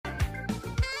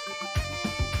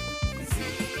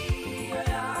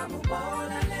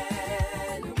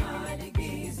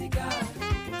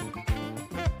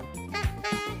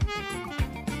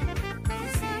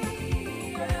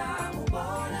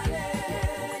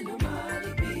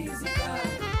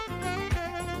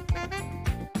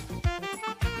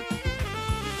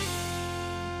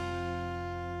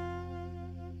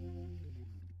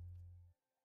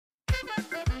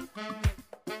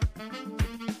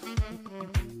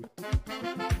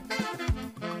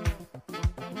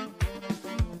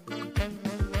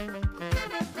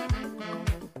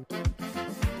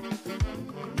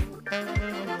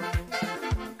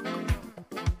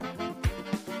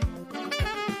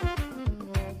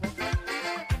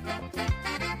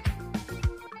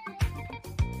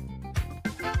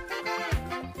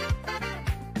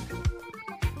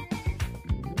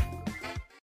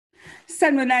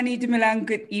Sanmonani Dumilang,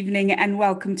 good evening and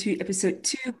welcome to episode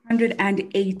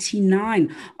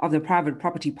 289 of the Private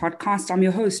Property Podcast. I'm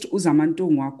your host,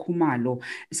 Uzamantungwa Kumalo.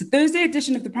 It's a Thursday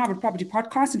edition of the Private Property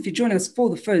Podcast, and if you're joining us for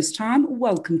the first time,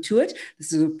 welcome to it.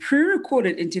 This is a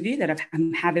pre-recorded interview that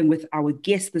I'm having with our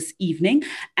guest this evening.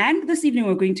 And this evening,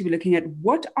 we're going to be looking at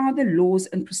what are the laws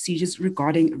and procedures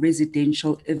regarding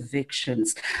residential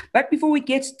evictions. But before we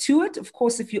get to it, of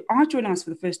course, if you are joining us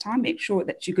for the first time, make sure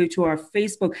that you go to our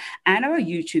Facebook and our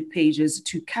YouTube pages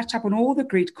to catch up on all the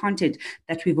great content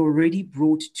that we've already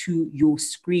brought to your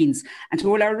screens. And to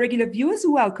all our regular viewers,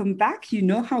 welcome back. You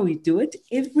know how we do it.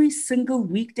 Every single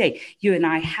weekday, you and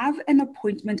I have an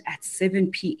appointment at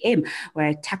 7 p.m. where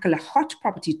I tackle a hot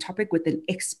property topic with an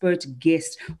expert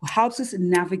guest who helps us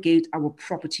navigate our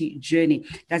property journey.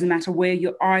 Doesn't matter where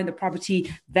you are in the property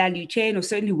value chain or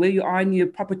certainly where you are in your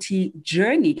property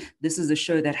journey. This is a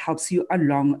show that helps you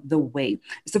along the way.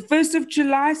 It's the 1st of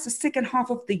July. It's the second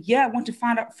half of the year. I want to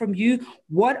find out from you,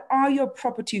 what are your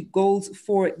property goals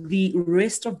for the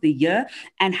rest of the year,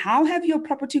 and how have your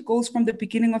property goals from the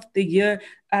beginning of the year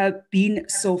been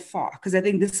so far? Because I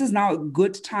think this is now a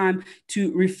good time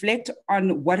to reflect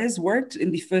on what has worked in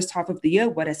the first half of the year,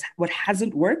 what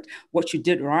hasn't worked, what you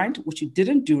did right, what you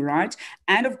didn't do right,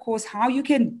 and of course how you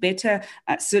can better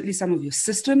certainly some of your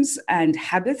systems and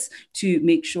habits to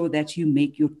make sure that you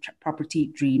make your property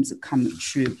dreams come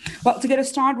true. Well, to get us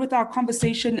started with our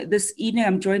conversation this evening,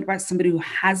 I'm joined by somebody who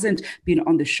hasn't been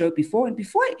on the show before. And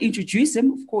before I introduce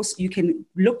him, of course, you can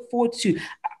look forward to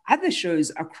other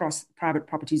shows across Private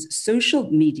Property's social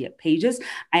media pages.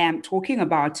 I am talking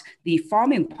about the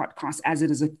farming podcast, as it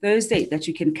is a Thursday that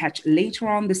you can catch later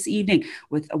on this evening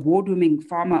with award-winning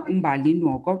farmer Umbali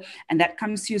Nwogo, and that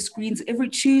comes to your screens every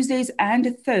Tuesdays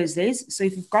and Thursdays. So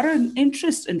if you've got an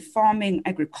interest in farming,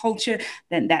 agriculture,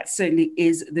 then that certainly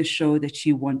is the show that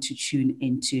you want to tune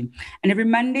into. And every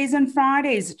Mondays and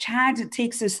Fridays, Chad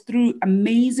takes us through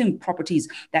amazing properties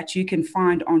that you can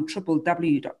find on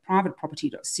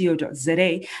www.privateproperty.co.za,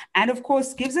 and of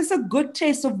course gives us a good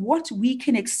taste of what we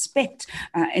can expect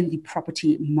in the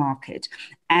property market.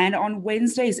 And on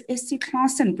Wednesdays, Esty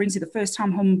Claassen brings you the First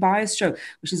Time Home Buyers Show,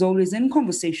 which is always in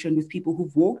conversation with people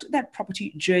who've walked that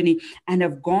property journey and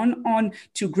have gone on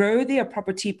to grow their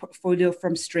property portfolio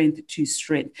from strength to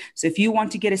strength. So if you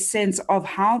want to get a sense of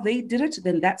how they did it,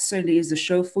 then that certainly is the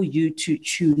show for you to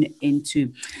tune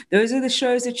into. Those are the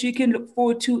shows that you can look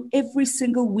forward to every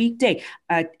single weekday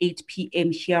at 8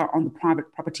 p.m. here on the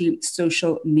Private Property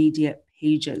social media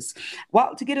pages.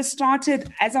 Well, to get us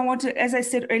started, as I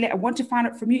said earlier, I want to find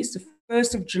out from you. It's the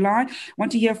 1st of July. I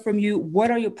want to hear from you.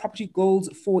 What are your property goals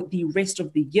for the rest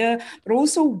of the year? But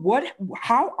also,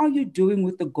 how are you doing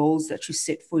with the goals that you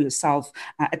set for yourself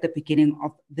at the beginning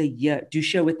of the year? Do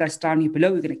share with us down here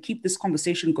below. We're going to keep this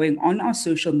conversation going on our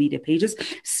social media pages,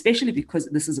 especially because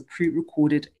this is a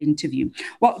pre-recorded interview.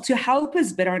 Well, to help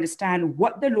us better understand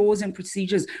what the laws and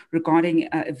procedures regarding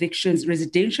evictions,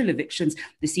 residential evictions,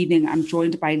 this evening, I'm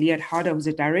joined by Liat Harder, who's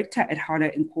a director at Harder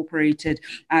Incorporated.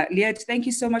 Liat, thank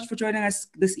you so much for joining us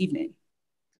this evening.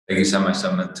 Thank you so much,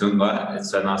 Tunga. It's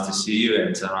so nice to see you, and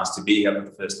it's so nice to be here for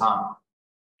the first time.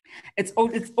 It's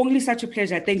only such a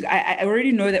pleasure. I think I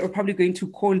already know that we're probably going to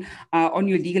call on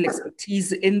your legal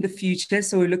expertise in the future,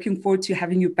 so we're looking forward to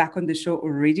having you back on the show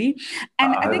already.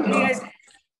 And I think,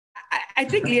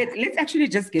 Liat, let's actually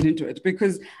just get into it,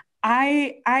 because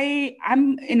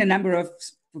I'm in a number of,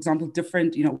 for example,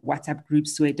 different, WhatsApp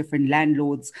groups where different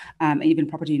landlords and even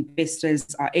property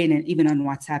investors are in, and even on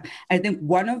WhatsApp. I think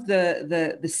one of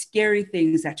the scary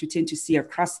things that you tend to see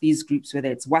across these groups,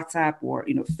 whether it's WhatsApp or,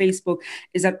 Facebook,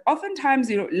 is that oftentimes,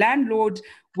 landlord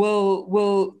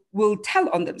will tell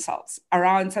on themselves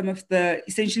around some of the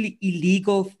essentially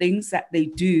illegal things that they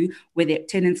do where their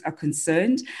tenants are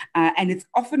concerned. And it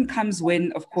often comes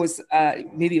when, of course,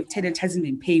 maybe a tenant hasn't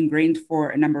been paying rent for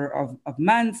a number of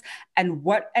months, and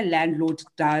what a landlord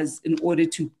does in order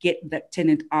to get that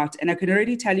tenant out. And I can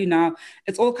already tell you now,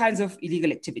 it's all kinds of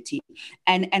illegal activity.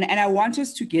 And I want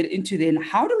us to get into then,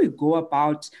 how do we go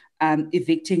about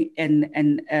evicting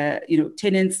and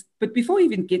tenants. But before we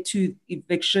even get to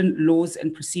eviction laws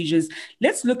and procedures,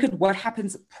 let's look at what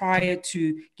happens prior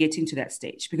to getting to that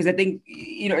stage. Because I think,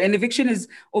 an eviction is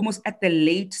almost at the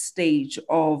late stage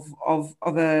of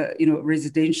a,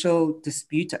 residential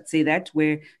dispute, I'd say that,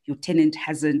 where your tenant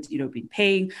hasn't, been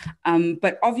paying.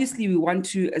 But obviously we want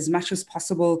to, as much as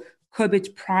possible, curb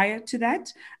it prior to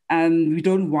that. We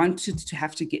don't want to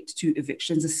have to get to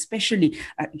evictions, especially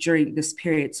during this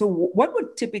period. So what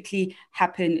would typically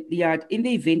happen, Liad, in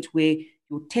the event where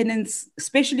your tenants,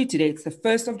 especially today, it's the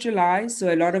 1st of July,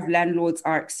 so a lot of landlords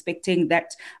are expecting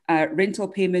that rental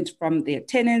payment from their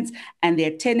tenants, and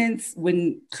their tenants,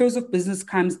 when close of business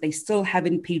comes, they still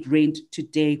haven't paid rent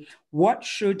today. What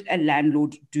should a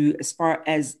landlord do as far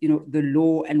as, the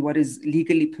law and what is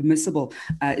legally permissible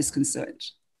is concerned?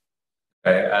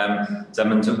 Okay,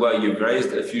 Zamantungwa, you've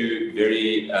raised a few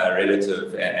very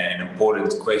relative and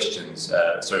important questions,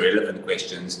 relevant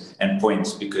questions and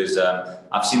points, because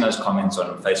I've seen those comments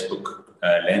on Facebook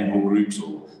landlord groups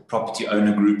or property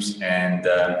owner groups, and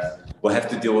we'll have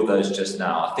to deal with those just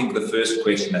now. I think the first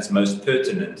question that's most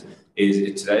pertinent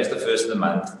is today is the 1st of the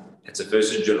month, it's the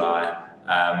 1st of July,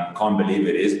 can't believe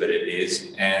it is, but it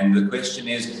is, and the question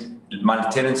is, my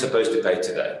tenant's supposed to pay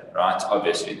today, right?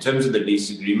 Obviously, in terms of the lease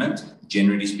agreement,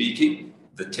 generally speaking,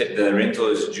 the rental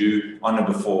is due on or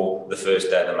before the first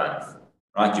day of the month,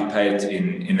 right? You pay it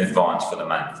in advance for the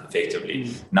month,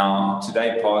 effectively. Now,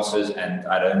 today passes and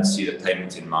I don't see the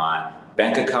payment in my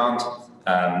bank account.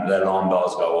 The alarm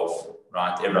bells go off,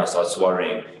 right? Everyone starts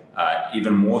worrying,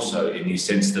 even more so in these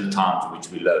sensitive times in which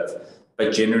we live.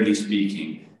 But generally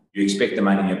speaking, you expect the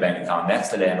money in your bank account. That's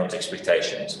the landlord's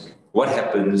expectations. What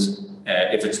happens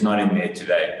if it's not in there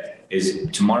today is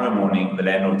tomorrow morning, the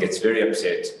landlord gets very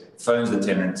upset, phones the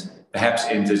tenant, perhaps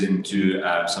enters into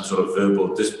some sort of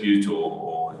verbal dispute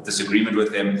or disagreement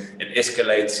with them. It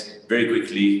escalates very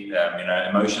quickly,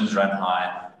 emotions run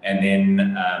high, and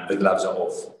then the gloves are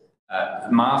off.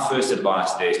 My first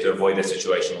advice there is to avoid that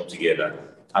situation altogether.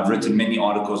 I've written many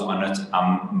articles on it.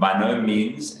 By no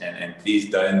means, and please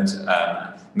don't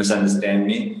misunderstand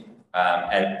me,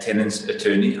 a tenant's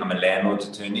attorney. I'm a landlord's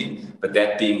attorney. But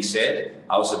that being said,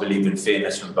 I also believe in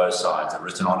fairness from both sides. I've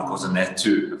written articles on that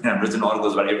too. I've written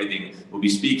articles about everything we'll be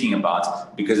speaking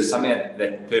about, because it's something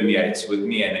that permeates with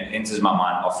me and it enters my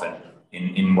mind often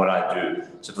in what I do.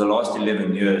 So for the last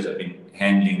 11 years, I've been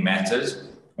handling matters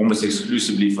almost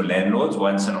exclusively for landlords,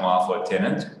 once in a while for a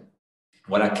tenant.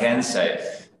 What I can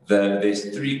say,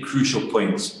 there's 3 crucial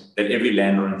points that every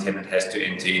landlord and tenant has to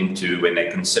enter into when they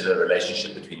consider the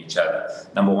relationship between each other.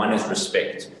 Number 1 is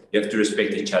respect. You have to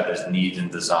respect each other's needs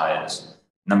and desires.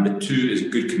 Number 2 is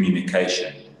good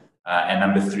communication. And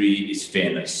number 3 is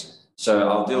fairness. So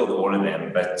I'll deal with all of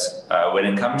them, but when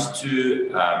it comes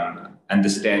to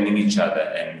understanding each other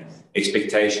and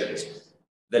expectations,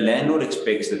 the landlord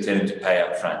expects the tenant to pay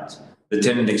up front. The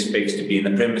tenant expects to be in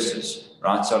the premises,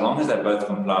 right? So long as they both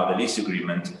comply with the lease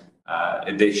agreement,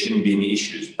 there shouldn't be any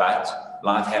issues. But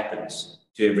life happens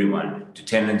to everyone, to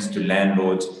tenants, to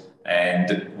landlords.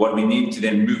 And what we need to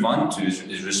then move on to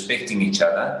is respecting each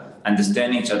other,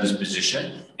 understanding each other's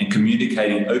position, and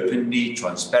communicating openly,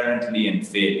 transparently, and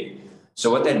fairly. So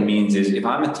what that means is, if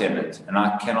I'm a tenant and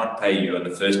I cannot pay you on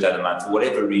the first day of the month for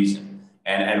whatever reason,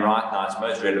 and right now it's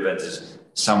most relevant is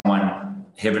someone,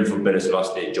 heaven forbid, has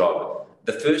lost their job.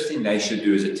 The first thing they should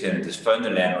do as a tenant is phone the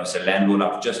landlord and say, landlord,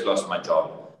 I've just lost my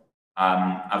job.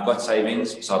 I've got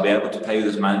savings, so I'll be able to pay you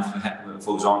this month,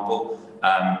 for example.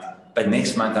 But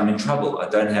next month I'm in trouble. I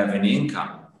don't have any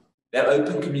income. That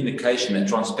open communication, that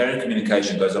transparent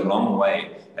communication goes a long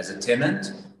way as a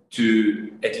tenant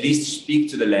to at least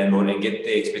speak to the landlord and get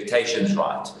their expectations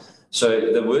right.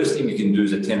 So the worst thing you can do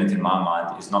as a tenant, in my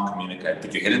mind, is not communicate.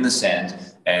 Put your head in the sand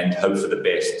and hope for the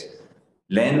best.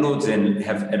 Landlords then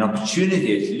have an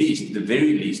opportunity, at least, the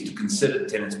very least, to consider the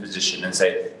tenant's position and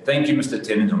say, thank you, Mr.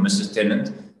 Tenant or Mrs.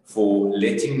 Tenant, for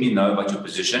letting me know about your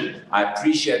position. I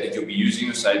appreciate that you'll be using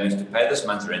your savings to pay this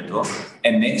month's rental.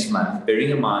 And next month, bearing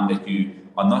in mind that you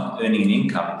are not earning an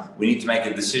income, we need to make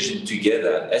a decision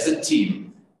together as a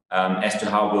team as to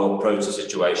how we'll approach the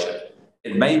situation.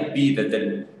 It may be that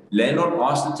the landlord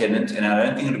asks the tenant, and I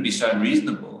don't think it would be so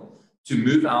unreasonable, to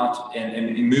move out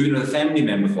and move in with a family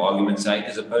member, for argument's sake,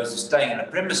 as opposed to staying in a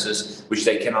premises which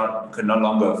they could no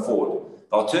longer afford.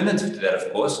 The alternative to that,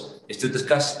 of course, is to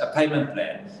discuss a payment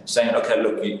plan, saying, okay,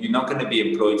 look, you're not going to be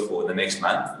employed for the next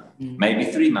month,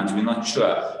 maybe 3 months, we're not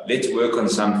sure. Let's work on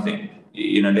something.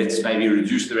 Let's maybe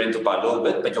reduce the rental by a little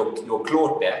bit, but you're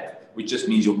clawed back, which just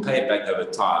means you'll pay it back over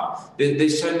time.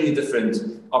 There's so many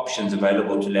different options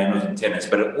available to landlords and tenants,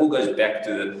 but it all goes back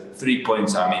to the 3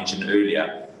 points I mentioned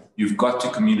earlier. You've got to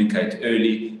communicate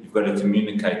early, you've got to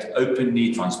communicate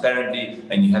openly, transparently,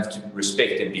 and you have to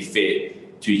respect and be fair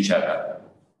to each other.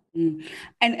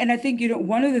 And I think,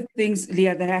 one of the things,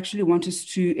 Leah, that I actually want us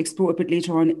to explore a bit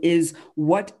later on is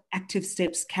what active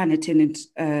steps can a tenant,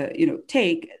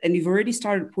 take? And you've already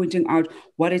started pointing out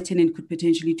what a tenant could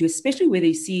potentially do, especially where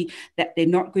they see that they're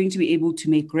not going to be able to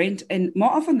make rent. And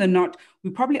more often than not, we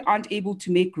probably aren't able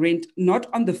to make rent, not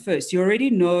on the first. You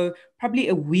already know probably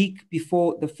a week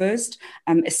before the first,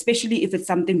 especially if it's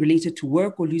something related to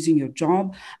work or losing your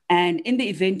job. And in the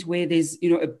event where there's,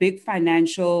 a big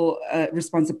financial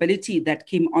responsibility that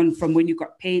came on from when you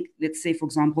got paid, let's say, for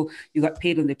example, you got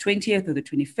paid on the 20th or the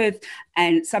 25th,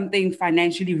 and something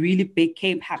financially really big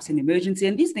came, perhaps an emergency,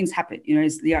 and these things happen,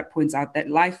 as Liat points out, that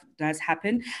life does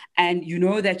happen, and you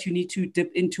know that you need to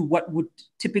dip into what would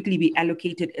typically be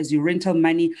allocated as your rental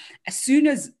money. As soon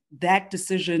as that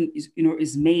decision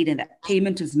is made and that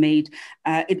payment is made,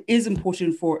 it is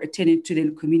important for a tenant to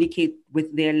then communicate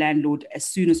with their landlord as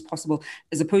soon as possible,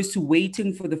 as opposed to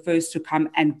waiting for the first to come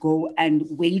and go and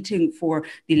waiting for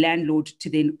the landlord to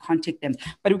then contact them.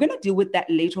 But we're going to deal with that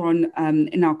later on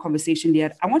in our conversation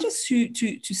here. I want us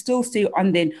to still stay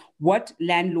on then what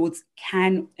landlords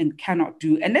can and cannot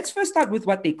do. And let's first start with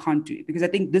what they can't do, because I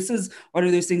think this is one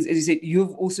of those things, as you said,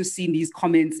 you've also seen these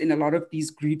comments in a lot of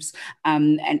these groups,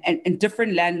 and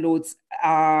different landlords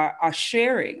are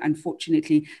sharing,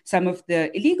 unfortunately, some of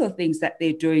the illegal things that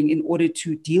they're doing in order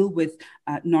to deal with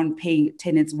non-paying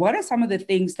tenants. What are some of the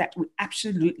things that we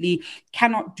absolutely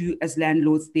cannot do as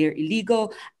landlords? They're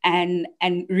illegal. And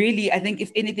really, I think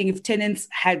if anything, if tenants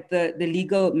had the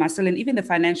legal muscle and even the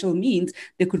financial means,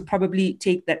 they could probably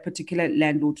take that particular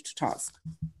landlord to task.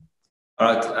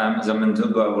 All right,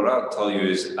 Zamantunga, what I'll tell you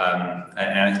is an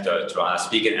anecdote, right? I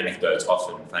speak in anecdotes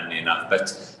often, funnily enough, but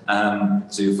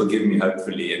so you'll forgive me,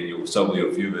 hopefully, and you'll solve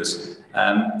your viewers.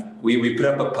 We put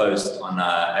up a post on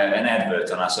an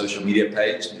advert on our social media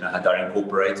page, Hadar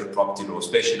Incorporated, property law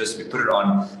specialist. We put it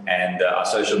on, and our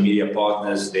social media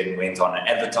partners then went on and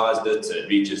advertised it. So it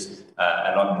reaches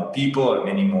a lot more people,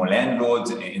 many more landlords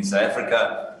in South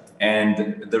Africa,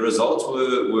 and the results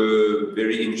were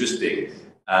very interesting.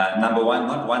 Number one,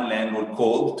 not one landlord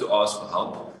called to ask for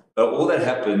help, but all that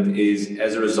happened is,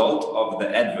 as a result of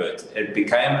the advert, it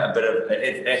became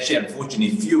it actually unfortunately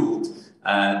fueled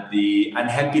the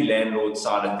unhappy landlord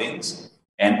side of things.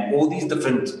 And all these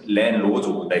different landlords,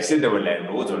 or they said they were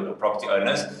landlords or property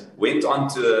owners, went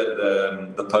onto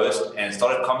the post and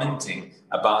started commenting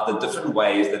about the different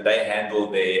ways that they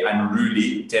handle their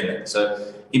unruly tenants.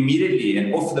 So immediately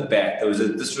and off the bat, there was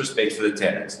a disrespect for the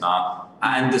tenants. Now,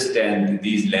 I understand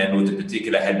these landlords in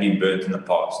particular had been burnt in the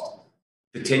past,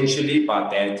 potentially by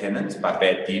bad tenants, by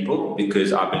bad people,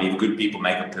 because I believe good people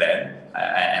make a plan,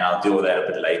 and I'll deal with that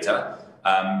a bit later.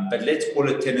 But let's call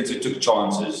it tenants who took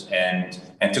chances and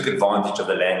took advantage of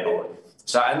the landlord.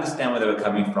 So I understand where they were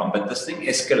coming from, but this thing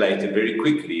escalated very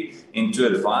quickly into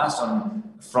advice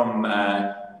from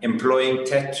employing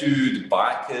tattooed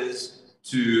bikers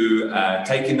to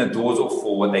taking the doors off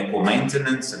for what they call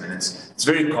maintenance. I mean, it's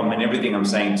very common. Everything I'm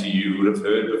saying to you would have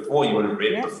heard before, you would have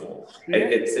read before.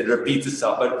 It repeats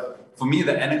itself. But for me,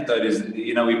 the anecdote is,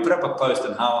 we put up a post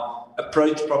on how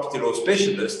approach property law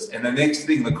specialists, and the next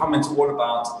thing, the comments all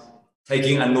about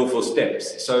taking unlawful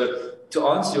steps. So to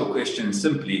answer your question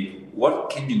simply,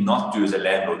 what can you not do as a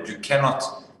landlord? You cannot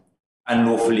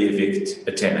unlawfully evict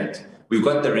a tenant. We've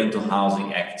got the Rental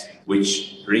Housing Act,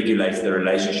 which regulates the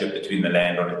relationship between the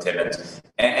landlord and tenant.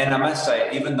 And I must say,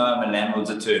 even though I'm a landlord's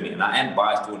attorney and I am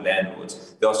biased toward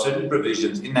landlords, there are certain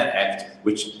provisions in that act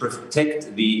which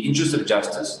protect the interest of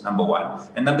justice, number one,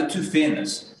 and number two,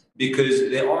 fairness, because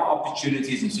there are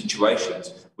opportunities and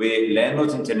situations where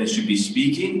landlords and tenants should be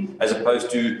speaking as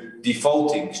opposed to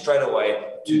defaulting straight away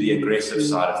to the aggressive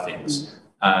side of things.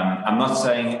 I'm not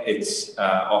saying it's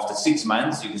after 6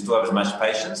 months, you can still have as much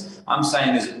patience. I'm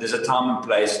saying there's a time and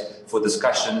place for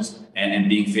discussions and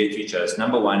being fair to each other. So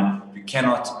number one, you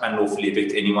cannot unlawfully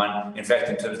evict anyone. In fact,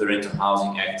 in terms of the Rental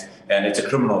Housing Act, it's a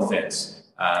criminal offence.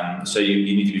 So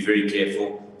you need to be very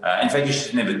careful. In fact, you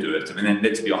should never do it. I mean,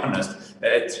 let's be honest,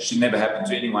 it should never happen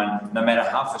to anyone, no matter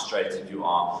how frustrated you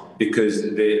are,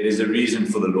 because there's a reason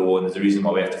for the law and there's a reason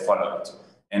why we have to follow it.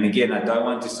 And again, I don't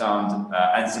want to sound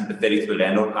unsympathetic to the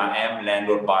landlord. I am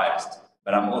landlord biased,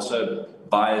 but I'm also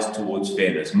biased towards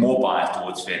fairness, more biased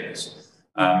towards fairness.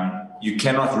 You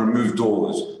cannot remove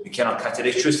doors. You cannot cut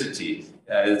electricity.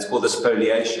 It's called the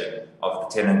spoliation of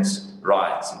the tenant's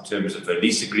rights in terms of a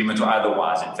lease agreement or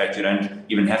otherwise. In fact, you don't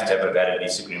even have to have a valid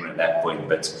lease agreement at that point,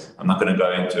 but I'm not going to go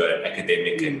into an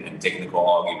academic and technical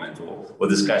argument or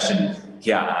discussion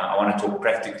here. I want to talk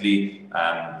practically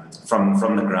from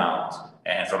the ground.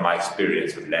 And from my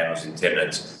experience with landlords and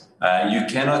tenants, you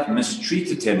cannot mistreat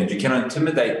a tenant, you cannot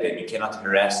intimidate them, you cannot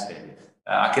harass them.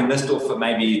 I can list off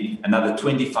maybe another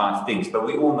 25 things, but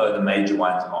we all know the major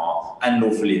ones are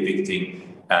unlawfully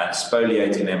evicting,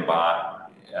 spoliating them by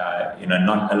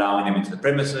not allowing them into the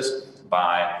premises,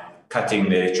 by cutting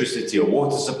the electricity or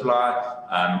water supply,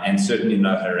 and certainly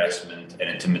no harassment and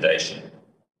intimidation.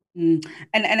 And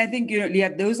I think,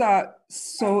 Leah, those are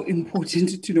so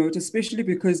important to note, especially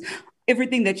because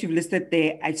everything that you've listed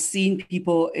there, I've seen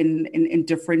people in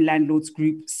different landlords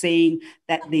groups saying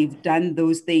that they've done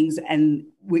those things and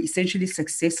were essentially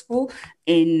successful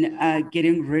in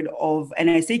getting rid of, and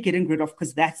I say getting rid of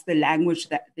because that's the language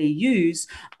that they use,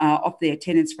 of their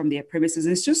tenants from their premises.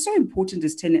 And it's just so important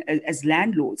as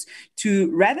landlords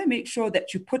to rather make sure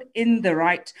that you put in the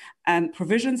right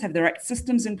provisions, have the right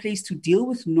systems in place to deal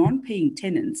with non-paying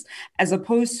tenants, as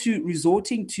opposed to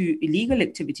resorting to illegal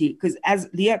activity. Because as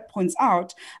Leah points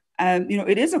out,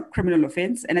 it is a criminal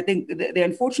offense. And I think the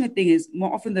unfortunate thing is,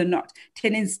 more often than not,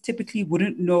 tenants typically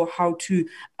wouldn't know how to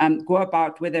go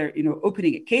about whether,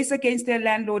 opening a case against their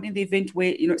landlord in the event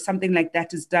where, something like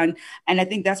that is done. And I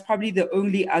think that's probably the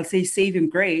only, I'll say, saving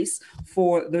grace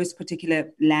for those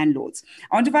particular landlords.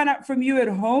 I want to find out from you at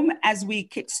home, as we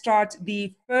kickstart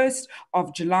the 1st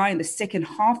of July in the second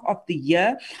half of the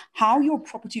year, how your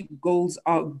property goals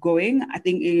are going. I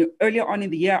think earlier on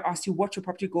in the year, I asked you what your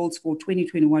property goals for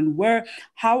 2021 were.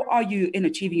 How are you in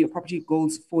achieving your property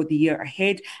goals for the year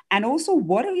ahead? And also,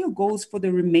 what are your goals for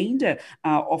the remainder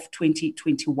of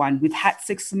 2021? We've had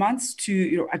 6 months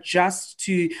to adjust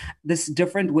to this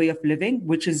different way of living,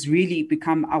 which has really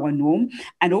become our norm,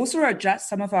 and also adjust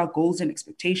some of our goals and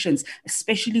expectations,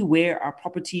 especially where our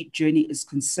property journey is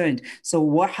concerned.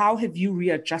 So how have you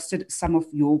readjusted some of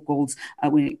your goals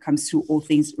when it comes to all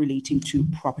things relating to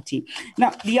property?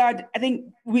 Now, Liad, I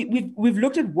think we've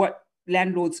looked at what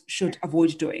landlords should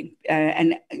avoid doing,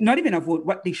 and not even avoid,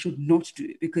 what they should not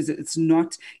do, because it's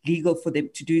not legal for them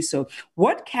to do so.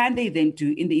 What can they then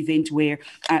do in the event where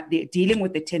they're dealing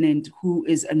with a tenant who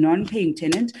is a non-paying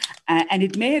tenant, and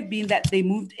it may have been that they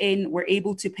moved in, were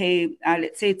able to pay,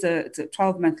 let's say it's a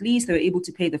 12-month lease, they were able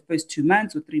to pay the first 2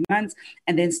 months or 3 months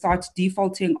and then start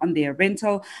defaulting on their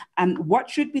rental. What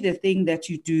should be the thing that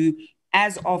you do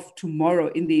as of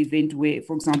tomorrow in the event where,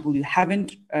 for example, you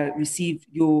haven't received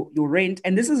your rent?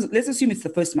 And this is, let's assume it's the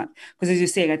first month, because as you're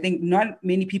saying, I think not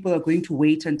many people are going to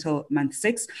wait until month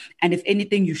 6. And if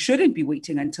anything, you shouldn't be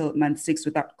waiting until month 6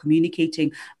 without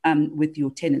communicating with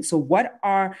your tenant. So what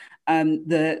are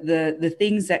the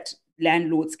things that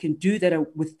landlords can do that are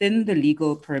within the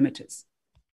legal perimeters?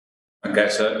 Okay,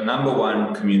 so number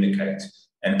one, communicate.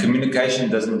 And communication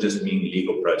doesn't just mean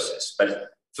legal process, but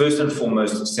first and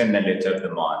foremost, send a letter of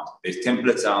demand. There's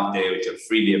templates out there which are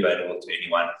freely available to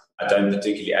anyone. I don't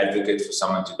particularly advocate for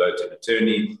someone to go to an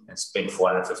attorney and spend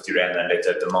 450 Rand on a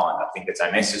letter of demand. I think it's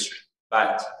unnecessary.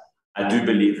 But I do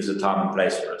believe there's a time and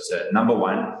place for it. So number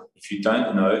one, if you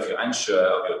don't know, if you're unsure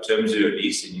of your terms of your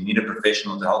lease and you need a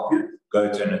professional to help you,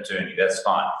 go to an attorney. That's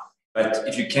fine. But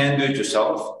if you can do it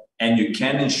yourself, and you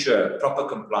can ensure proper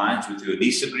compliance with your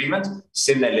lease agreement,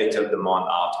 send a letter of demand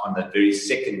out on the very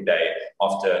second day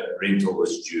after rental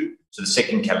was due. So the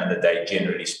second calendar day,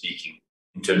 generally speaking,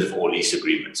 in terms of all lease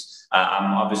agreements.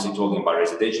 I'm obviously talking about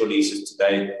residential leases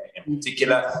today in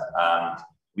particular.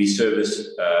 We service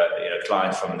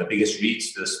clients from the biggest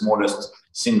REITs to the smallest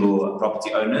single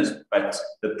property owners, but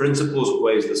the principle is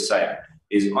always the same,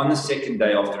 is on the second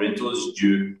day after rental is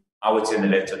due, I would send a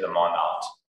letter of demand out.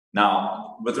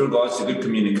 Now, with regards to good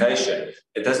communication,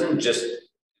 it doesn't just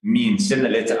mean send the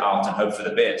letter out and hope for the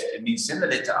best. It means send the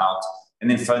letter out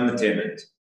and then phone the tenant.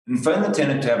 And phone the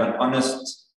tenant to have an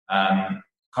honest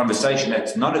conversation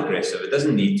that's not aggressive. It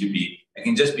doesn't need to be. It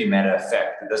can just be matter of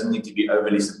fact. It doesn't need to be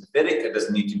overly sympathetic. It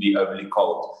doesn't need to be overly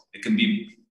cold. It can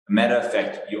be a matter of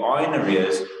fact. You are in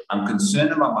arrears. I'm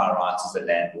concerned about my rights as a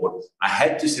landlord. I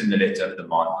had to send the letter of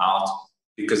demand out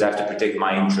because I have to protect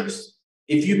my interests.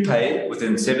 If you pay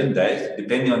within 7 days,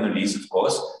 depending on the lease, of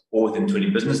course, or within 20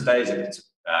 business days, if it's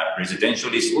a residential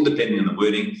lease, all depending on the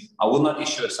wording, I will not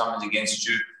issue a summons against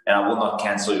you and I will not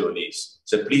cancel your lease.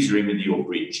 So please remedy your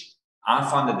breach. I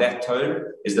find that tone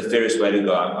is the fairest way to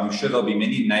go. I'm sure there'll be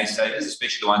many naysayers,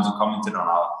 especially the ones who commented on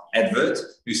our advert,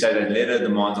 who say that letter of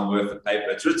demands are worth the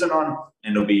paper it's written on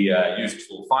and it'll be used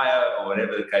for fire or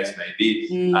whatever the case may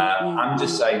be. I'm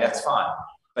just saying that's fine.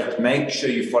 But make sure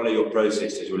you follow your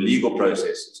processes, your legal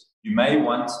processes. You may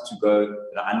want to go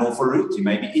the unlawful route. You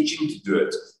may be itching to do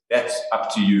it. That's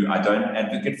up to you. I don't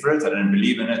advocate for it. I don't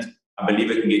believe in it. I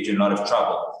believe it can get you in a lot of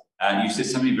trouble. You said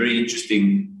something very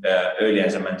interesting earlier,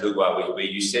 Zamantugwa, where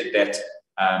you said that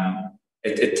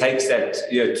it takes that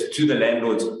to the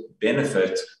landlord's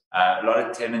benefit. A lot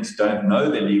of tenants don't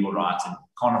know their legal rights and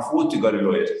can't afford to go to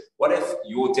lawyers. What if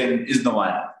your tenant is the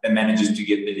one that manages to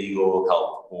get the legal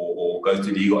help or go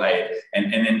to legal aid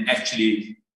and then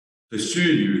actually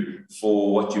pursue you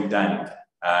for what you've done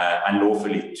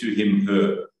unlawfully to him,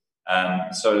 her.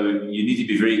 So you need to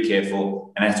be very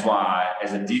careful, and that's why I,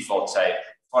 as a default, say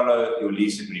follow your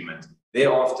lease agreement.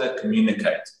 Thereafter,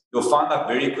 communicate. You'll find out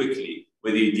very quickly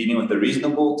whether you're dealing with a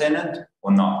reasonable tenant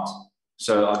or not.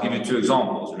 So I'll give you two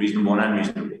examples, reasonable and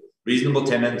unreasonable. Reasonable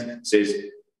tenant says,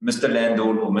 Mr.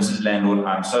 Landlord or Mrs. Landlord,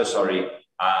 I'm so sorry,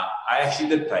 I actually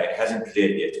did pay, it hasn't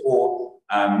cleared yet. Or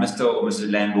Mr. or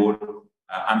Mrs. Landlord,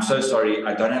 I'm so sorry,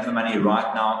 I don't have the money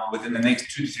right now. Within the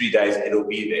next 2 to 3 days, it'll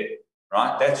be there,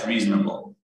 right? That's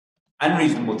reasonable.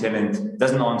 Unreasonable tenant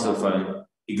doesn't answer the phone,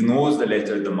 ignores the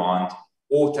letter of demand,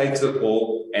 or takes the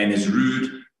call and is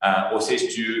rude, or says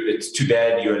to you, it's too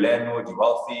bad, you're a landlord, you're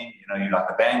wealthy, you like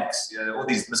the banks, all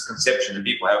these misconceptions that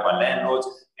people have about landlords,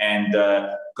 and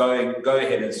go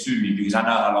ahead and sue me because I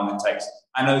know how long it takes.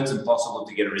 I know it's impossible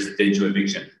to get a residential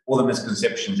eviction. All the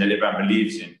misconceptions that everyone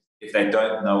believes in if they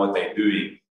don't know what they're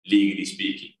doing, legally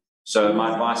speaking. So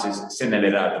my advice is send a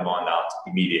letter of demand out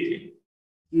immediately.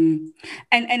 And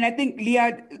I think,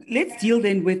 Leah, let's deal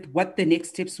then with what the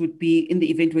next steps would be in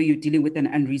the event where you're dealing with an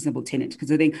unreasonable tenant.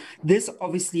 Because I think this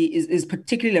obviously is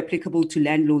particularly applicable to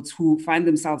landlords who find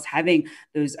themselves having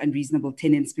those unreasonable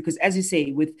tenants. Because as you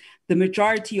say, with the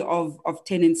majority of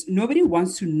tenants, nobody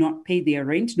wants to not pay their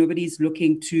rent. Nobody's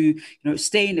looking to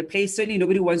stay in a place. Certainly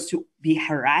nobody wants to be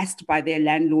harassed by their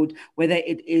landlord, whether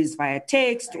it is via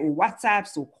text or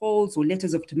WhatsApps or calls or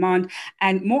letters of demand.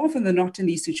 And more often than not in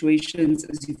these situations,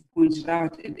 as you've pointed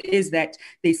out, it is that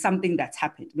there's something that's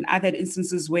happened. When I've had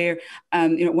instances where,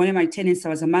 one of my tenants,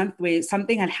 there was a month where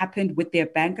something had happened with their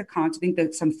bank account. I think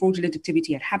that some fraudulent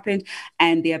activity had happened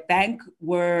and their bank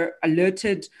were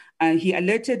alerted. He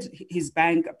alerted his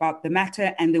bank about the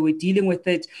matter and they were dealing with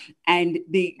it and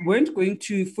they weren't going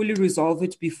to fully resolve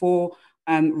it before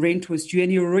rent was due. And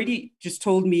he already just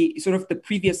told me sort of the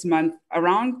previous month,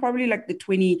 around probably like the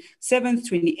 27th,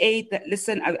 28th, that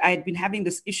listen, I had been having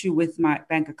this issue with my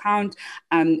bank account.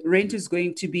 Rent is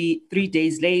going to be 3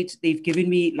 days late. They've given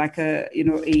me like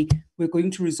we're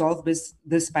going to resolve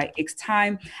this by X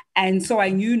time. And so I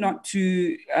knew not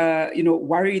to,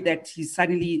 worry that he's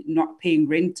suddenly not paying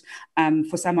rent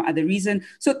for some other reason.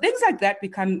 So things like that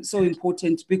become so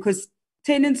important because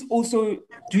tenants also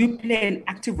do play an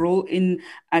active role in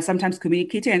sometimes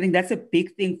communicating. I think that's a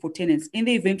big thing for tenants. In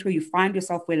the event where you find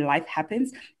yourself where life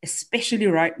happens, especially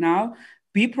right now,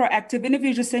 be proactive. And if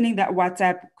you're just sending that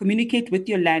WhatsApp, communicate with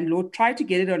your landlord. Try to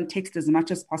get it on text as much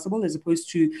as possible, as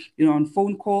opposed to, on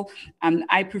phone call.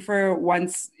 I prefer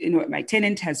once, my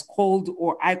tenant has called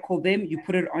or I call them, you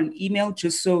put it on email,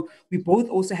 just so we both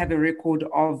also have a record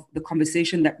of the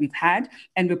conversation that we've had.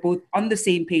 And we're both on the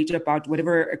same page about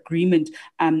whatever agreement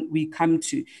we come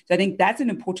to. So I think that's an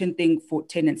important thing for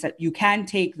tenants, that you can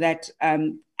take that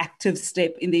active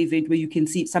step in the event where you can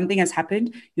see something has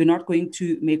happened, you're not going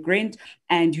to make rent,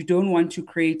 and you don't want to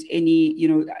create any,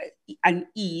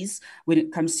 unease when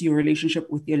it comes to your relationship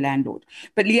with your landlord.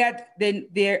 But Liad, then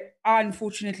there are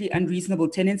unfortunately unreasonable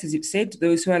tenants, as you've said,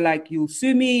 those who are like, you'll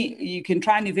sue me, you can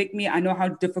try and evict me. I know how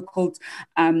difficult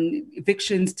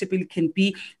evictions typically can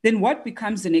be. Then what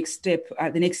becomes the next step,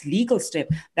 the next legal step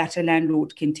that a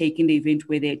landlord can take in the event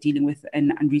where they're dealing with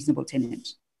an unreasonable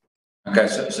tenant? Okay,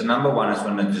 so number one, I just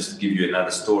want to just give you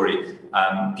another story.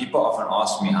 People often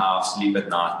ask me how I sleep at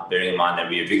night, bearing in mind that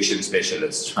we're eviction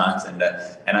specialists, right?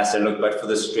 And I say, look, but for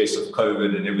the stress of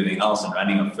COVID and everything else, and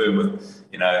running a firm with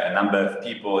a number of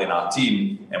people in our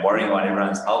team and worrying about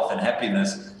everyone's health and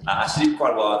happiness, I sleep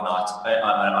quite well at night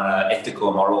on an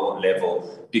ethical, moral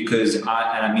level, because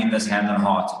I mean this hand on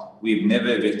heart, we've never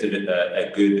evicted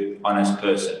a good, honest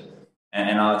person,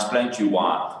 and I'll explain to you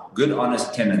why. Good,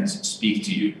 honest tenants speak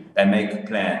to you. They make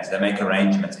plans. They make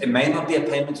arrangements. It may not be a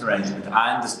payment arrangement.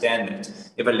 I understand it.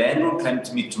 If a landlord came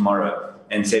to me tomorrow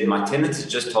and said, my tenants have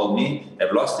just told me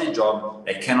they've lost their job,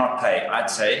 they cannot pay, I'd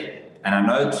say, and I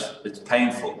know it's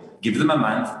painful, give them a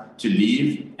month to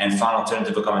leave and find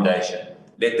alternative accommodation.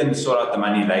 Let them sort out the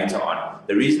money later on.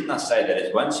 The reason I say that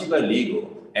is once you go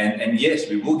legal, and yes,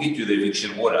 we will get you the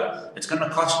eviction order. It's going to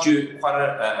cost you quite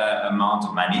an amount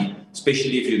of money,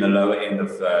 especially if you're in the lower end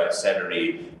of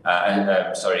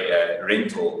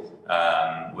rental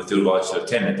with regards to a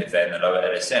tenant. If they're in the lower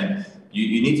LSM,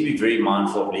 you need to be very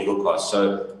mindful of legal costs.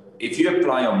 So if you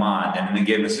apply your mind, and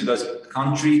again, this goes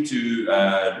contrary to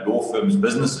law firms'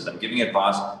 businesses. I'm giving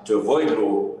advice to avoid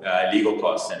legal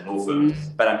costs and law firms,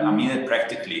 but I mean it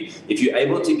practically. If you're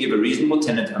able to give a reasonable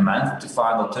tenant a month to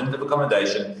find alternative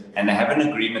accommodation, and they have an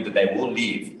agreement that they will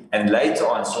leave, and later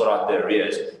on sort out their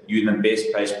arrears, you're in the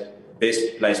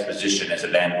best place position as a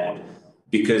landlord.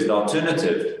 because the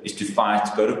alternative is to fight,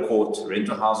 go to court,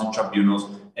 rental housing tribunals.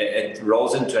 It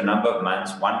rolls into a number of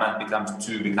months. 1 month becomes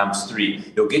 2, becomes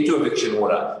 3. You'll get your eviction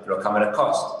order. It'll come at a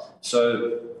cost.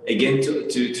 So again,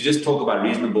 to just talk about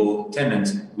reasonable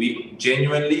tenants, we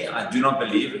genuinely, I do not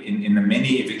believe in the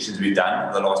many evictions we've done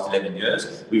over the last 11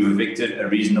 years, we've evicted a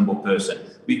reasonable person.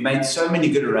 We've made so many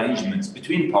good arrangements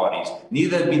between parties.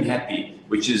 Neither have been happy,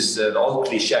 which is the old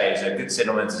cliche, is a good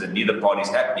settlement is that neither party's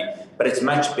happy. But it's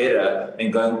much better than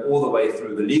going all the way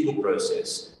through the legal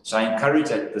process. So I encourage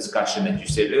that discussion that you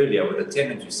said earlier with the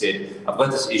tenant who said, I've got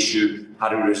this issue, how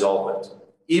to resolve it?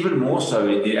 Even more so,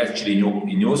 actually,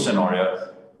 in your scenario,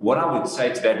 what I would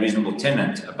say to that reasonable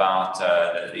tenant about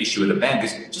the issue with the bank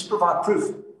is just provide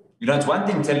proof. It's one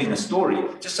thing telling a story,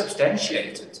 just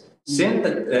substantiate it. Send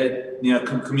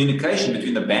the communication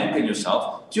between the bank and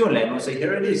yourself to your landlord. Say,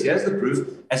 here it is, here's the proof.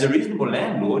 As a reasonable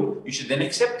landlord, you should then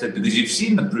accept it because you've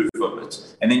seen the proof of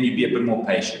it, and then you'd be a bit more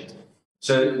patient.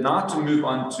 So now to move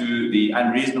on to the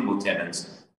unreasonable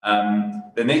tenants,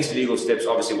 the next legal steps,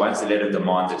 obviously, once the letter of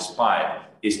demand is expired,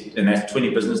 and that's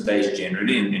 20 business days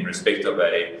generally in respect of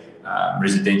a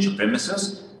residential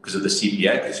premises because of the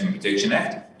CPA, Consumer Protection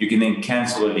Act, you can then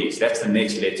cancel a lease. That's the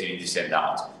next letter you need to send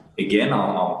out. Again,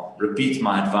 I'll repeat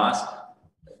my advice.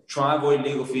 Try avoid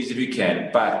legal fees if you can,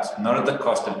 but not at the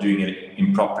cost of doing it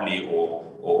improperly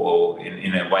or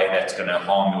in a way that's going to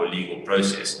harm your legal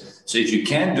process. So if you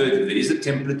can do it, if there is a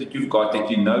template that you've got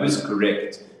that you know is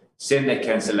correct, send that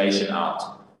cancellation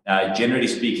out. Generally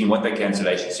speaking, what the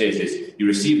cancellation says is you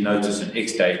receive notice on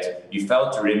X date, you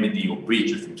fail to remedy your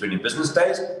breach within 20 business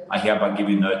days, I hereby give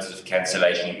you notice of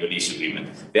cancellation of your lease agreement.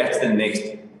 That's the next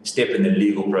step in the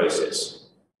legal process.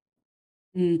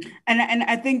 And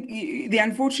I think the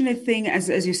unfortunate thing, as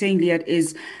you're saying, Liat,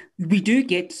 is we do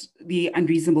get the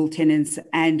unreasonable tenants,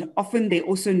 and often they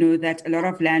also know that a lot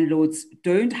of landlords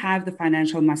don't have the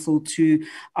financial muscle to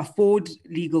afford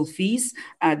legal fees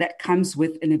that comes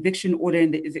with an eviction order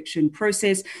in the eviction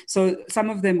process. So some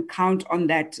of them count on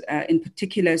that in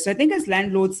particular. So I think as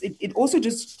landlords, it also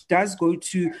just does go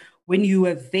to when you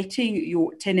are vetting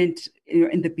your tenant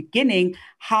in the beginning,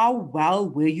 how well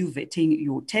were you vetting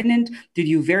your tenant? Did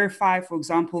you verify, for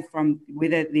example, from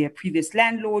whether their previous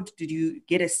landlord? Did you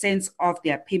get a sense of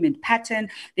their payment pattern?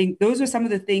 I think those are some of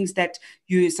the things that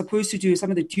you're supposed to do, some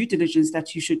of the due diligence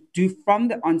that you should do from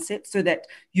the onset so that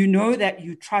you know that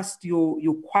you trust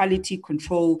your quality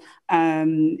control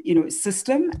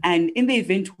system. And in the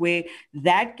event where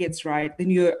that gets right, then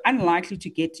you're unlikely to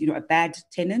get a bad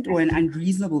tenant or an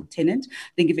unreasonable tenant.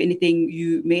 I think if anything,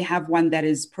 you may have one that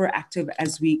is proactive,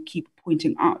 as we keep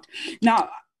pointing out. Now,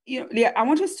 Leah, I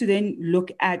want us to then look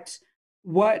at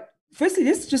firstly,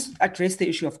 let's just address the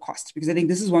issue of cost, because I think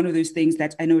this is one of those things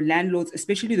that I know landlords,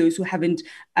 especially those who haven't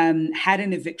had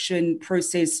an eviction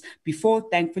process before,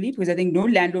 thankfully, because I think no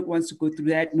landlord wants to go through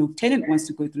that, no tenant wants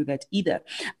to go through that either.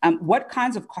 What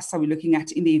kinds of costs are we looking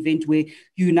at in the event where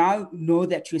you now know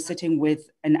that you're sitting with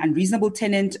an unreasonable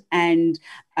tenant and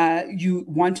you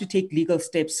want to take legal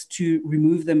steps to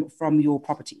remove them from your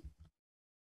property?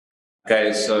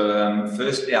 Okay, so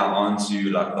firstly, I'll answer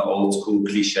you like the old school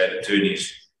cliche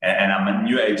attorneys. And I'm a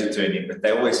new age attorney, but they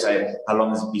always say, how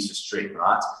long is a piece of string,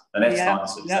 right? And that's the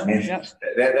answer.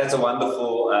 That's a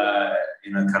wonderful,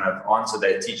 kind of answer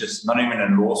they teach us, not even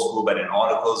in law school, but in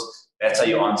articles. That's how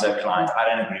you answer a client. I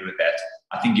don't agree with that.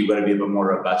 I think you've got to be a bit more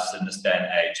robust in this day and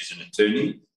age as an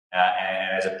attorney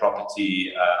and as a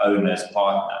property owner's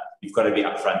partner. You've got to be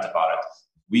upfront about it.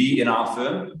 We, in our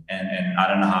firm, and I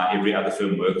don't know how every other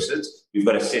firm works it, we've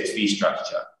got a set fee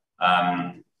structure.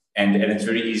 And it's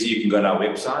very easy. You can go to our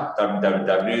website,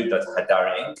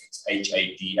 www.hadarinc,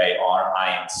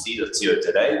 HADARINC.co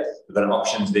today. We've got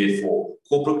options there for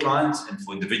corporate clients and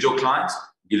for individual clients.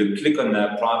 You click on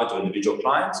the private or individual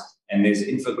clients, and there's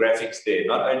infographics there,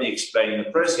 not only explaining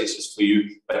the processes for you,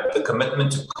 but the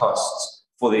commitment to costs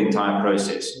for the entire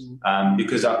process.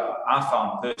 Because I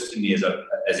found personally as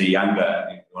a younger,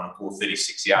 you want to call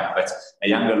 36 young, but a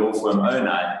younger law firm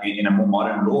owner in a more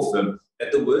modern law firm,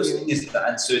 that the worst thing is the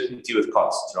uncertainty with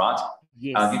costs, right?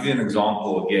 Yes. I'll give you an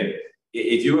example again.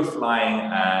 If you were flying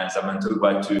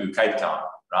to Cape Town,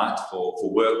 right,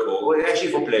 for work or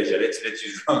actually for pleasure, let's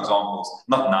use wrong examples.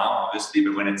 Not now, obviously,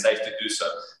 but when it's safe to do so.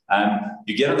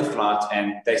 You get on the flight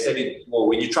and they say, well,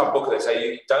 when you try to book it, they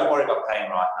say, don't worry about paying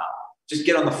right now. Just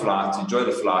get on the flight, enjoy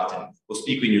the flight, and we'll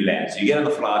speak when you land. So you get on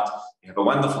the flight, you have a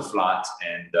wonderful flight,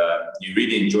 and you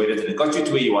really enjoyed it, and it got you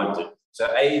to where you wanted.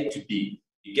 So A to B.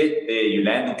 You get there, you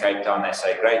land in Cape Town, they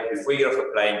say, great, before you get off the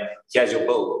plane, here's your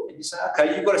bill. And you say,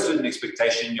 okay, you've got a certain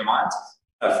expectation in your mind.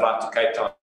 A flight to Cape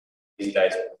Town these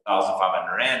days,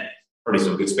 1,500 Rand, probably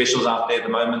some good specials out there at the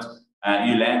moment.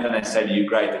 You land and they say to you,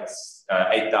 great, it's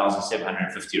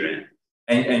 8,750 Rand.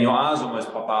 And your eyes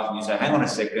almost pop out and you say, hang on a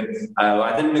second,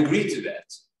 I didn't agree to that,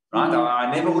 right?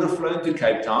 I never would have flown to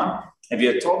Cape Town. If you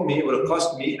had told me it would have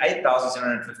cost me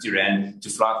 8,750 Rand to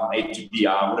fly from A to B,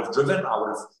 I would have driven, I would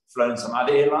have flown some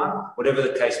other airline, whatever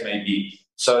the case may be.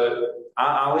 So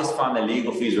I always find the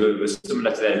legal fees were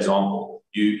similar to that example.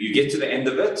 You get to the end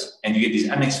of it and you get these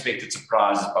unexpected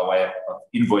surprises by way of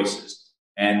invoices.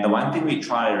 And the one thing we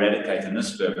try to eradicate in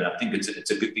this firm, and I think it's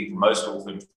a good thing for most law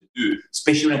firms to do,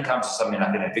 especially when it comes to something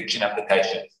like an eviction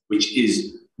application, which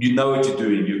is, you know what you're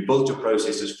doing, you've built your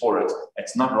processes for it.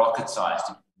 It's not rocket science,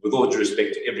 with all due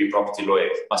respect to every property lawyer,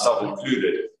 myself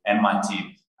included, and my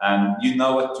team. You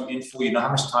know what to in for, you know how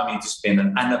much time you need to spend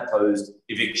on unopposed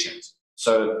evictions.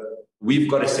 So we've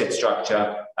got a set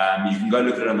structure. You can go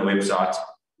look at it on the website.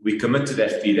 We commit to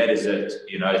that fee. That is it.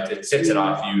 You know, it sets it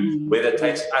out for you. Whether it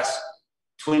takes us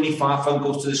 25 phone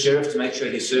calls to the sheriff to make sure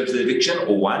he serves the eviction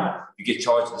or one, you get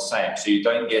charged the same. So you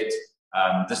don't get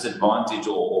disadvantaged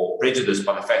or prejudiced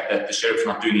by the fact that the sheriff's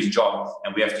not doing his job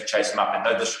and we have to chase him up. And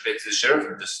no disrespect to the sheriff,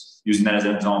 I'm just using that as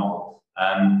an example.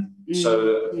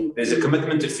 So there's a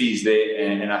commitment to fees there,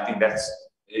 and I think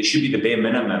it should be the bare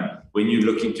minimum. When you're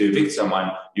looking to evict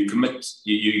someone, you commit,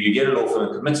 you get a law firm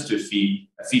that commits to a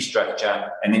fee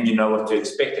structure, and then you know what to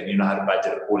expect and you know how to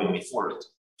budget accordingly for it.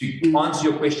 To answer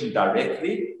your question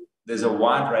directly, there's a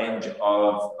wide range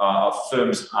of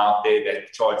firms out there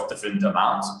that charge different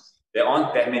amounts. There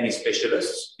aren't that many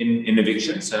specialists in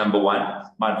evictions. So number one,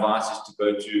 my advice is to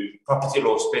go to property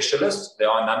law specialists. There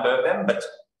are a number of them, but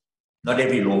not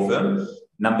every law firm.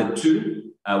 Number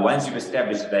two, once you've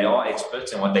established that they are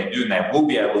experts in what they do and they will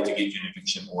be able to get you an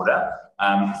eviction order,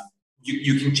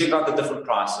 you can check out the different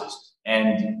prices.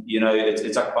 And, you know,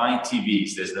 it's like buying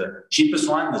TVs. There's the cheapest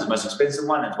one, there's the most expensive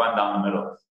one, and one down the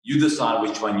middle. You decide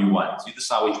which one you want. You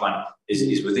decide which one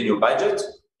is within your budget,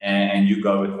 and you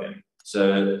go with them.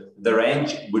 So the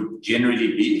range would generally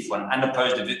be, for an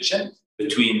unopposed eviction,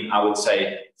 between, I would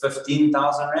say,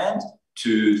 15,000 Rand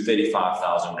to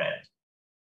 35,000 Rand.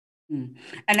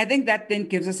 And I think that then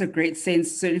gives us a great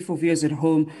sense, certainly for viewers at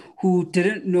home who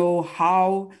didn't know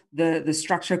how the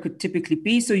structure could typically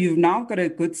be. So you've now got a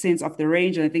good sense of the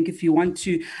range. And I think if you want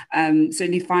to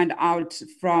certainly find out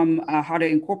from how to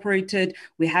incorporate it,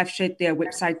 we have shared their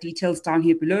website details down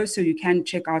here below, so you can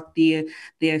check out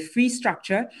their fee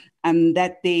structure.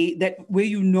 That where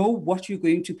you know what you're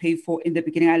going to pay for in the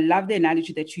beginning. I love the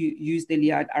analogy that you used,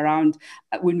 Liad, around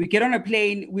when we get on a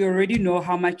plane, we already know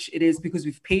how much it is because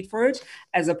we've paid for it,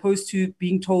 as opposed to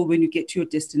being told when you get to your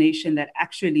destination that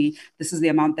actually this is the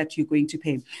amount that you're going to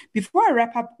pay. Before I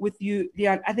wrap up with you,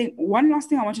 Liad, I think one last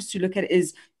thing I want us to look at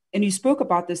is, and you spoke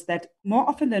about this, that more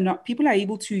often than not, people are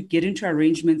able to get into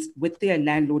arrangements with their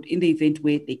landlord in the event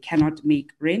where they cannot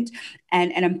make rent.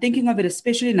 And I'm thinking of it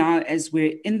especially now as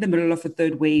we're in the middle of a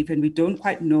third wave and we don't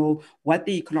quite know what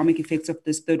the economic effects of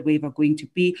this third wave are going to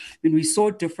be. When we saw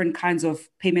different kinds of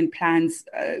payment plans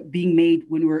being made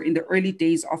when we were in the early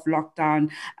days of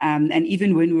lockdown, and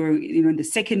even when we were in the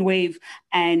second wave.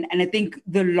 And I think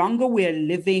the longer we're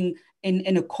living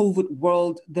in a COVID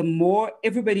world, the more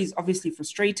everybody's obviously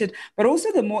frustrated, but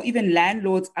also the more even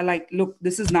landlords are like, look,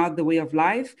 this is now the way of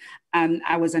life.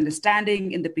 I was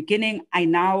understanding in the beginning. I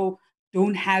now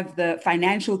don't have the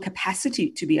financial capacity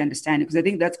to be understanding, because I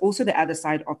think that's also the other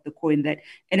side of the coin, that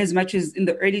in as much as in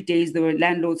the early days, there were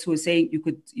landlords who were saying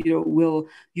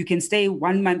you can stay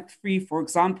 1 month free, for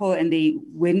example, and they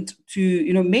went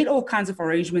to, made all kinds of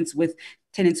arrangements with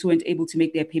tenants who weren't able to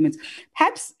make their payments.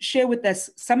 Perhaps share with us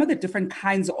some of the different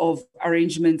kinds of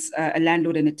arrangements a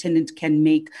landlord and a tenant can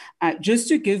make, just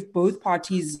to give both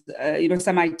parties,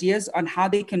 some ideas on how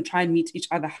they can try and meet each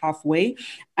other halfway,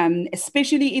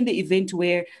 especially in the event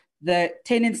where the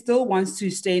tenant still wants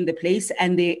to stay in the place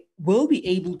and they will be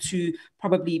able to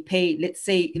probably pay, let's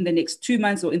say, in the next 2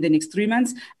 months or in the next 3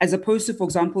 months, as opposed to, for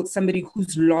example, somebody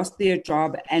who's lost their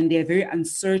job and they're very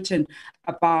uncertain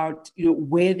about,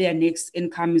 where their next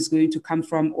income is going to come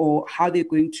from or how they're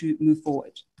going to move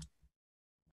forward.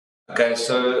 Okay,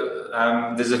 so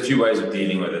there's a few ways of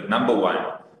dealing with it. Number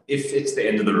one, if it's the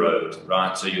end of the road,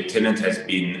 right? So your tenant has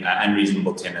been an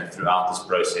unreasonable tenant throughout this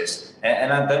process.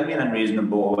 And I don't mean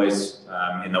unreasonable always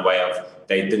in the way of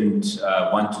they didn't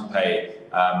want to pay.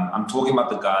 I'm talking about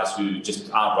the guys who just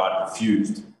outright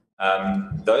refused.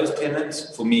 Those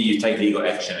tenants, for me, you take legal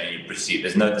action and you proceed.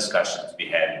 There's no discussion to be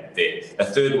had there. A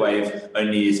third wave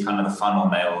only is kind of the final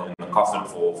nail in the coffin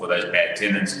for those bad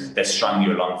tenants that strung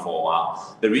you along for a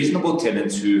while. The reasonable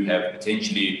tenants who have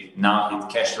potentially now hit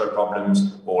cash flow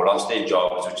problems or lost their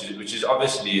jobs, which is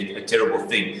obviously a terrible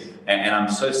thing, and I'm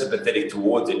so sympathetic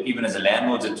towards it, even as a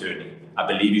landlord's attorney. I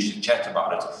believe you should chat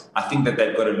about it. I think that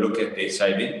they've got to look at their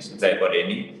savings, if they've got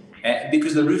any,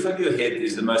 because the roof over your head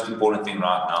is the most important thing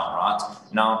right now, right?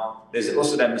 Now, there's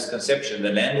also that misconception,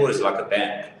 the landlord is like a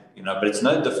bank, but it's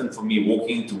no different for me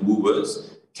walking into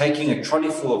Woolworths, taking a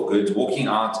trolley full of goods, walking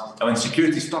out, and when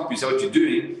security stop you, say what you're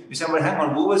doing, you say, well, hang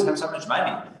on, Woolworths have so much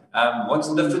money. What's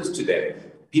the difference to them?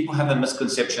 People have a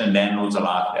misconception landlords are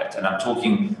like that, and I'm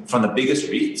talking from the biggest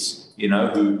REITs,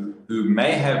 who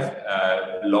may have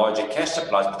larger cash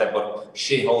supplies, but they've got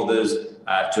shareholders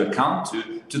to account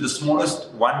to the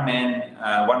smallest one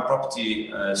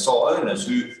property sole owners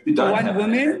who don't have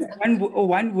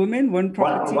one woman, one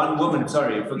property. One woman,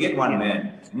 sorry, forget one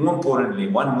man. More importantly,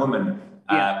 one woman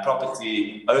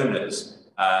property owners.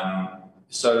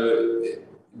 So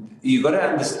you've got to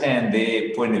understand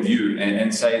their point of view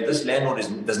and say this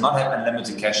landlord does not have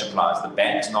unlimited cash supplies. The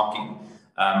bank's knocking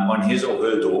on his or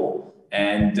her door,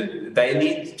 and they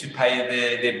need to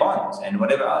pay their bonds and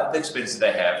whatever other expenses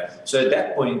they have. So at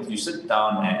that point, you sit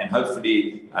down and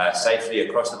hopefully safely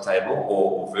across the table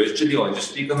or virtually or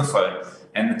just speak on the phone,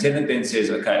 and the tenant then says,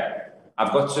 okay,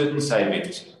 I've got certain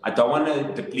savings. I don't want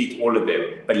to deplete all of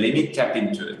them, but let me tap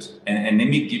into it and let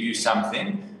me give you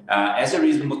something as a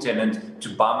reasonable tenant to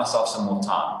buy myself some more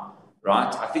time.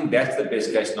 Right? I think that's the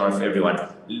best case scenario for everyone.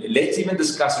 Let's even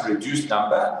discuss a reduced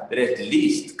number that at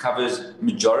least covers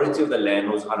majority of the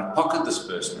landlord's out-of-pocket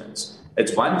disbursements.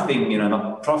 It's one thing,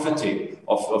 not profiting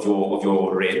of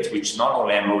your rent, which not all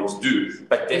landlords do,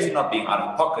 but definitely not being out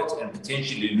of pocket and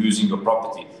potentially losing your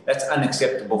property. That's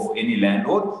unacceptable for any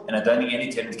landlord, and I don't think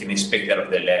any tenant can expect that of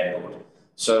their landlord.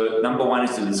 So number one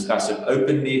is to discuss it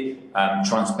openly,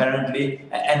 transparently,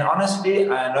 and honestly,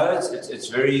 I know it's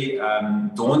very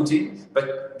daunting,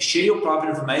 but share your private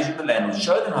information with the landlord.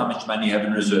 Show them how much money you have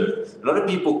in reserve. A lot of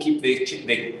people keep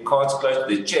their cards close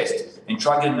to their chest and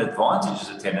try to get an advantage as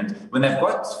a tenant when they've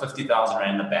got 50,000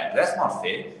 Rand in the bank. That's not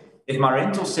fair. If my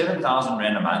rental's 7,000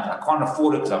 Rand a month, I can't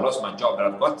afford it because I've lost my job, but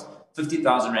I've got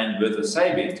 50,000 Rand worth of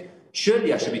savings.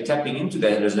 Surely I should be tapping into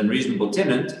that as a reasonable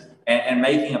tenant and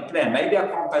making a plan. Maybe I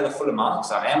can't pay the full amount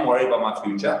because I am worried about my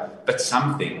future, but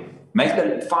something. Make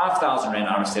the 5,000 Rand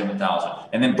out of 7,000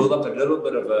 and then build up a little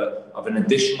bit of an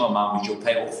additional amount which you'll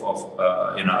pay off of,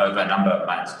 over a number of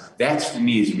months. That for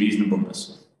me is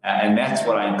reasonableness. And that's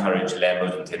what I encourage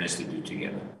landlords and tenants to do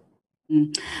together.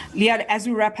 Liad, as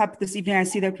we wrap up this evening, I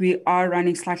see that we are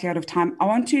running slightly out of time. I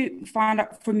want to find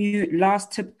out from you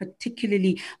last tip,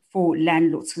 particularly for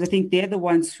landlords, because I think they're the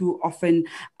ones who often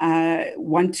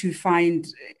want to find,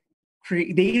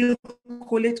 they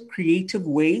call it creative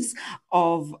ways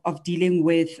of dealing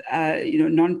with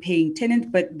non-paying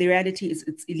tenant, but the reality is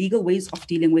it's illegal ways of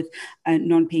dealing with a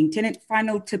non-paying tenant.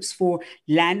 Final tips for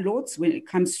landlords when it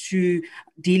comes to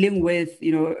dealing with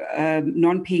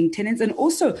non-paying tenants, and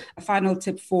also a final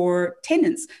tip for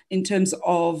tenants in terms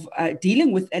of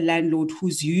dealing with a landlord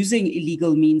who's using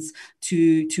illegal means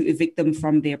to evict them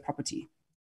from their property.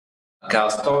 Okay,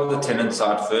 I'll start with the tenant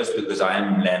side first because I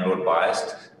am landlord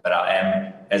biased, but I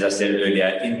am, as I said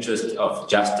earlier, interest of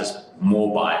justice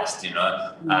more biased,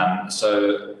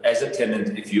 So as a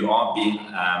tenant, if you are being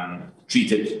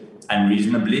treated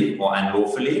unreasonably or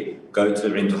unlawfully, go to the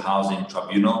rental housing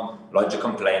tribunal, lodge a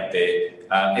complaint there.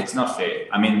 It's not fair.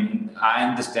 I mean, I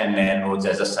understand landlords,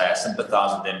 as I say, I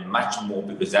sympathize with them much more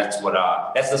because that's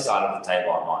the side of the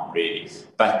table I'm on, really.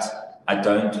 But I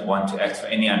don't want to act for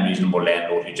any unreasonable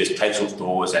landlord who just takes off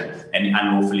doors and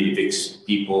unlawfully evicts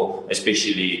people,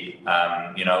 especially,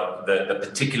 the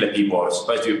particular people are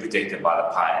supposed to be protected by the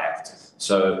PI Act.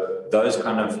 So those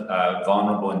kind of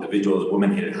vulnerable individuals,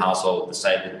 women-headed households,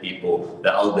 disabled people,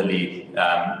 the elderly,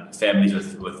 families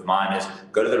with minors,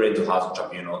 go to the rental housing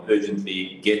tribunal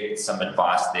urgently, get some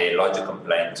advice there, lodge a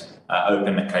complaint,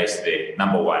 open a case there,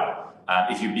 number one.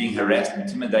 If you're being harassed,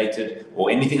 intimidated, or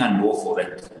anything unlawful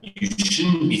that you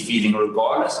shouldn't be feeling,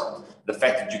 regardless of the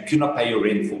fact that you cannot pay your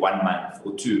rent for 1 month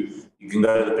or two, you can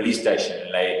go to the police station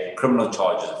and lay criminal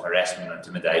charges of harassment or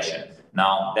intimidation.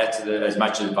 Now, that's as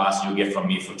much advice you'll get from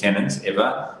me for tenants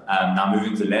ever. Now,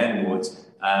 moving to landlords.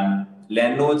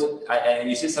 Landlords, and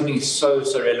you said something so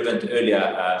relevant earlier,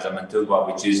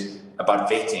 Zamantugwa, which is about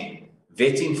vetting.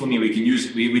 Vetting for me, we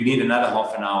need another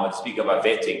half an hour to speak about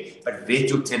vetting, but vet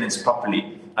your tenants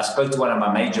properly. I spoke to one of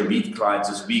my major REIT clients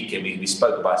this week, and we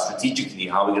spoke about strategically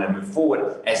how we're going to move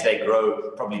forward as they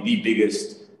grow, probably the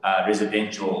biggest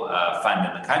residential fund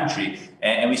in the country.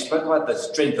 And we spoke about the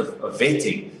strength of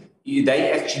vetting.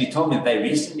 they actually told me that they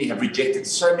recently have rejected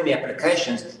so many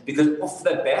applications because off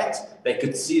the bat, they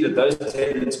could see that those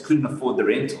tenants couldn't afford the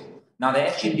rental. Now, they're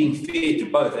actually being fair to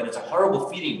both, and it's a horrible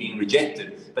feeling being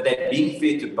rejected, but they're being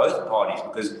fair to both parties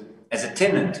because as a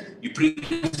tenant, you put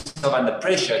yourself under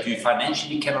pressure if you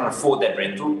financially cannot afford that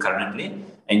rental currently,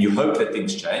 and you hope that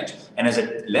things change. And as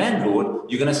a landlord,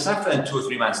 you're going to suffer in 2 or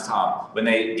 3 months' time when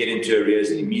they get into arrears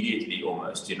immediately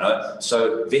almost,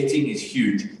 So vetting is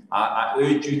huge. I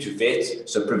urge you to vet.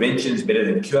 So prevention is better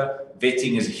than cure.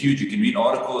 Vetting is huge. You can read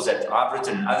articles that I've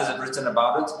written and others have written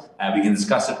about it. We can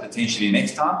discuss it potentially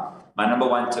next time. My number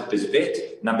 1 tip is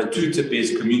vet. Number 2 tip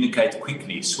is communicate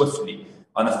quickly, swiftly.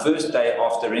 On the first day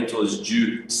after rental is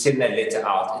due, send that letter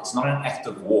out. It's not an act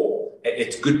of war.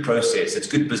 It's good process. It's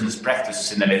good business practice to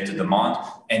send a letter of demand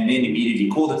and then immediately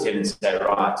call the tenant and say,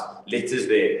 right, letters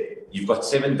there. You've got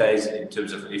 7 days in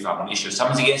terms of if I'm going to issue a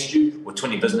summons against you or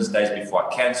 20 business days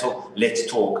before I cancel. Let's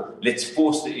talk. Let's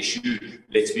force the issue.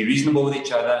 Let's be reasonable with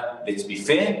each other. Let's be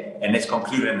fair and let's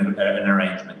conclude an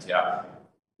arrangement. Yeah.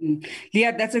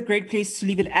 Leah, that's a great place to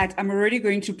leave it at. I'm already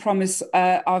going to promise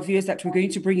our viewers that we're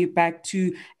going to bring you back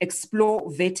to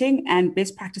explore vetting and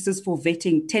best practices for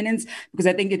vetting tenants, because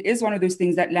I think it is one of those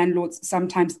things that landlords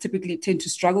sometimes typically tend to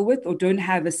struggle with or don't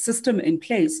have a system in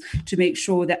place to make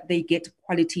sure that they get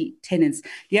quality tenants.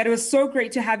 Leah, it was so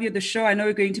great to have you at the show. I know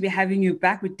we're going to be having you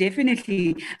back. We're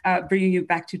definitely bringing you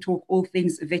back to talk all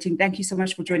things vetting. Thank you so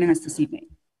much for joining us this evening.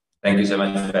 Thank you so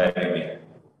much for having me.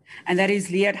 And that is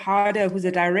Leah Harder, who's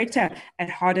a director at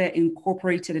Harder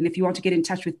Incorporated. And if you want to get in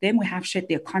touch with them, we have shared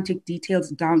their contact details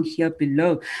down here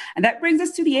below. And that brings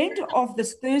us to the end of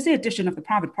this Thursday edition of the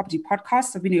Private Property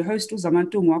Podcast. I've been your host,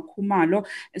 Uzamanto Khumalo.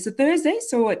 It's a Thursday,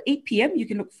 so at 8 p.m., you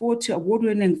can look forward to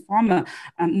award-winning farmer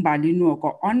Mbali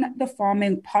Nuogo on the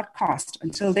Farming Podcast.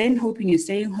 Until then, hoping you're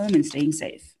staying home and staying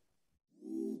safe.